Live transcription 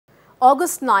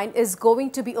August 9 is going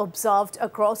to be observed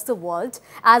across the world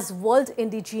as World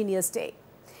Indigenous Day.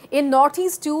 In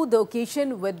Northeast too, the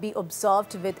occasion would be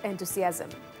observed with enthusiasm.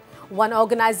 One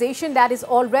organization that is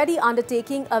already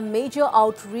undertaking a major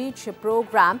outreach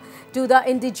program to the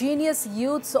indigenous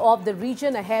youths of the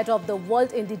region ahead of the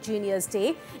World Indigenous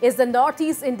Day is the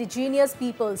Northeast Indigenous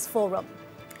Peoples Forum.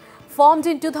 Formed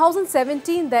in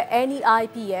 2017, the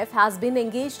NEIPF has been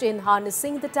engaged in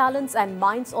harnessing the talents and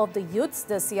minds of the youths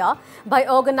this year by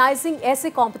organizing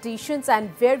essay competitions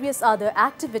and various other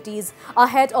activities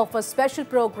ahead of a special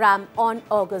program on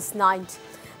August 9th.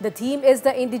 The theme is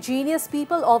the indigenous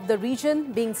people of the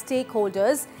region being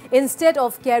stakeholders instead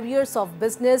of carriers of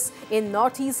business in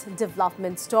Northeast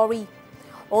development story.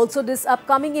 Also, this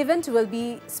upcoming event will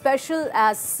be special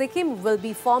as Sikkim will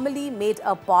be formally made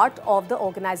a part of the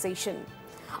organization.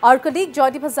 Our colleague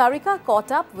Jyoti Hazarika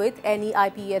caught up with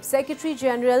NEIPF Secretary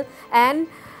General N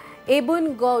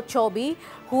Ibungochoubi,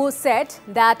 who said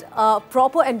that a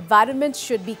proper environment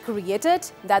should be created,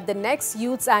 that the next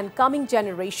youths and coming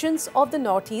generations of the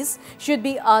Northeast should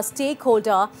be a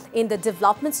stakeholder in the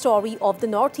development story of the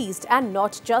Northeast and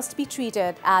not just be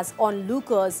treated as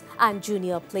onlookers and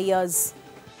junior players.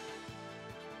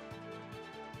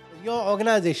 Your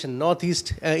organization,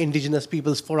 Northeast Indigenous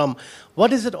Peoples Forum,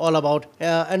 what is it all about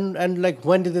and like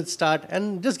when did it start?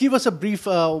 And just give us a brief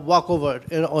walkover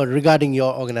regarding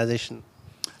your organization.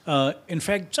 In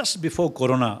fact, just before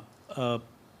Corona,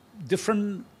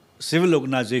 different civil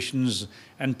organizations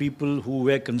and people who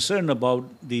were concerned about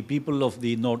the people of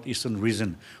the northeastern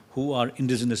region who are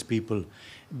indigenous people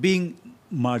being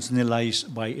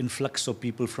marginalized by influx of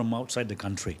people from outside the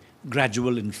country,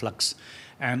 gradual influx.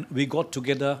 And we got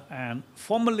together, and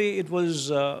formally it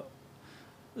was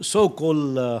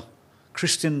so-called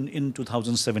Christian in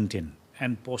 2017.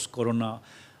 And post-Corona,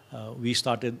 we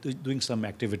started doing some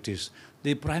activities.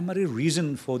 The primary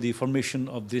reason for the formation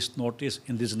of this Northeast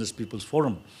Indigenous Peoples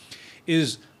Forum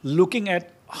is looking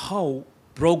at how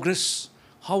progress,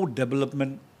 how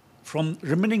development from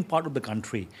remaining part of the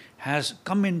country has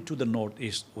come into the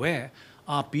Northeast, where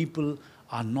our people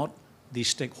are not the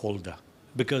stakeholder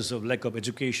because of lack of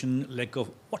education, lack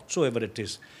of whatsoever it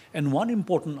is. And one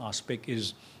important aspect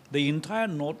is the entire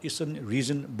northeastern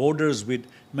region borders with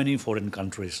many foreign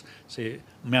countries, say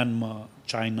Myanmar,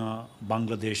 China,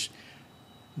 Bangladesh.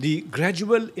 The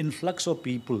gradual influx of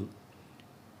people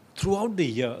throughout the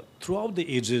year, throughout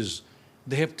the ages,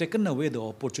 they have taken away the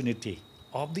opportunity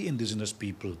of the indigenous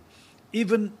people.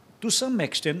 Even to some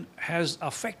extent has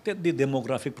affected the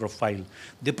demographic profile,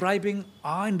 depriving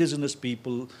our indigenous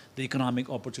people the economic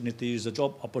opportunities, the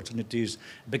job opportunities,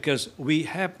 because we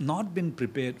have not been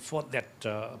prepared for that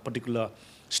particular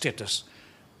status.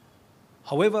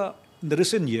 However, in the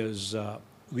recent years,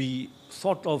 we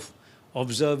thought of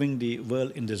observing the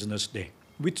World Indigenous Day,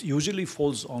 which usually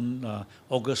falls on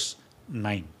August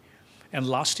 9. And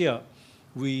last year,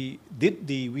 we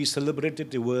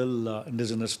celebrated the World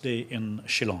Indigenous Day in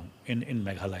Shillong, in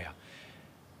Meghalaya.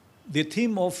 The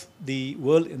theme of the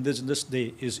World Indigenous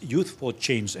Day is Youth for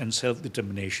Change and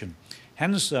Self-Determination.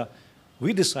 Hence,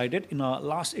 we decided in our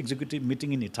last executive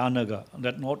meeting in Itanagar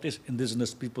that Northeast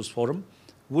Indigenous Peoples Forum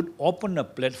would open a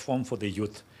platform for the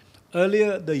youth.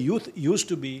 Earlier, the youth used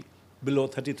to be below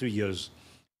 33 years.